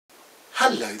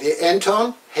Hello there,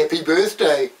 Anton. Happy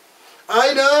birthday.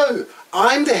 I know,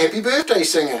 I'm the Happy Birthday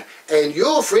Singer, and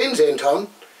your friends, Anton,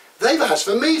 they've asked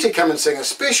for me to come and sing a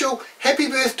special Happy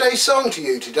Birthday song to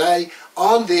you today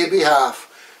on their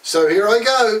behalf. So here I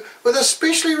go with a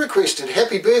specially requested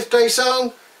Happy Birthday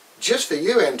song just for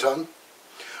you, Anton.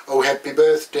 Oh, happy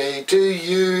birthday to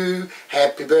you,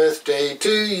 happy birthday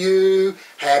to you,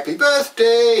 happy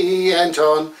birthday,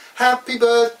 Anton, happy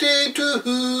birthday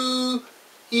to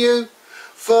you.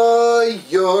 For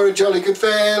you're a jolly good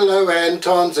fellow,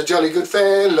 Anton's a jolly good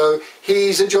fellow,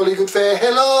 he's a jolly good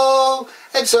fellow,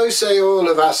 and so say all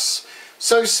of us,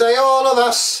 so say all of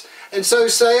us, and so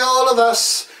say all of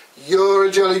us. You're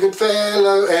a jolly good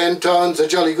fellow, Anton's a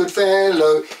jolly good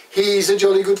fellow, he's a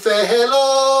jolly good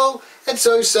fellow, and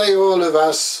so say all of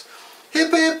us. Hip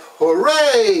hip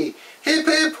hooray, hip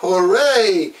hip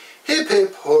hooray, hip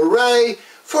hip hooray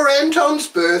for Anton's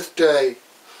birthday.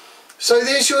 So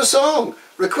there's your song,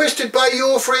 requested by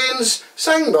your friends,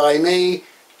 sung by me,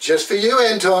 just for you,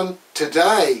 Anton,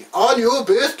 today, on your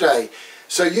birthday.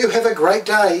 So you have a great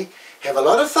day, have a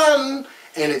lot of fun,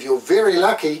 and if you're very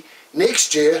lucky,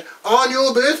 next year, on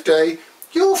your birthday,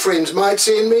 your friends might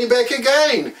send me back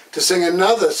again to sing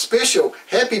another special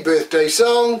happy birthday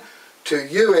song to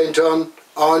you, Anton,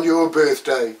 on your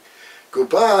birthday.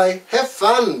 Goodbye, have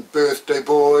fun, birthday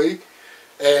boy.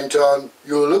 Anton,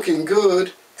 you're looking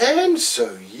good and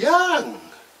so young.